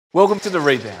Welcome to The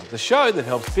Rebound, the show that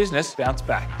helps business bounce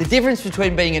back. The difference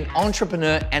between being an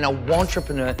entrepreneur and a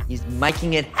wantrepreneur is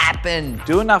making it happen.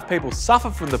 Do enough people suffer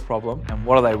from the problem, and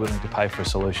what are they willing to pay for a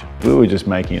solution? We were just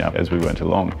making it up as we went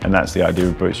along, and that's the idea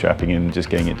of bootstrapping and just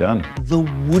getting it done. The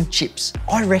wood chips.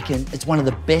 I reckon it's one of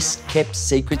the best kept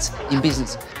secrets in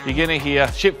business. You're going to hear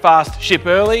ship fast, ship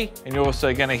early, and you're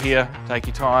also going to hear take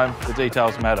your time, the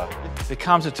details matter. There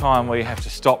comes a time where you have to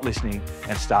stop listening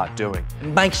and start doing.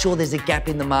 Make sure there's a gap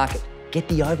in the market. Get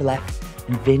the overlap,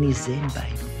 and then is zen,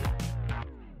 baby.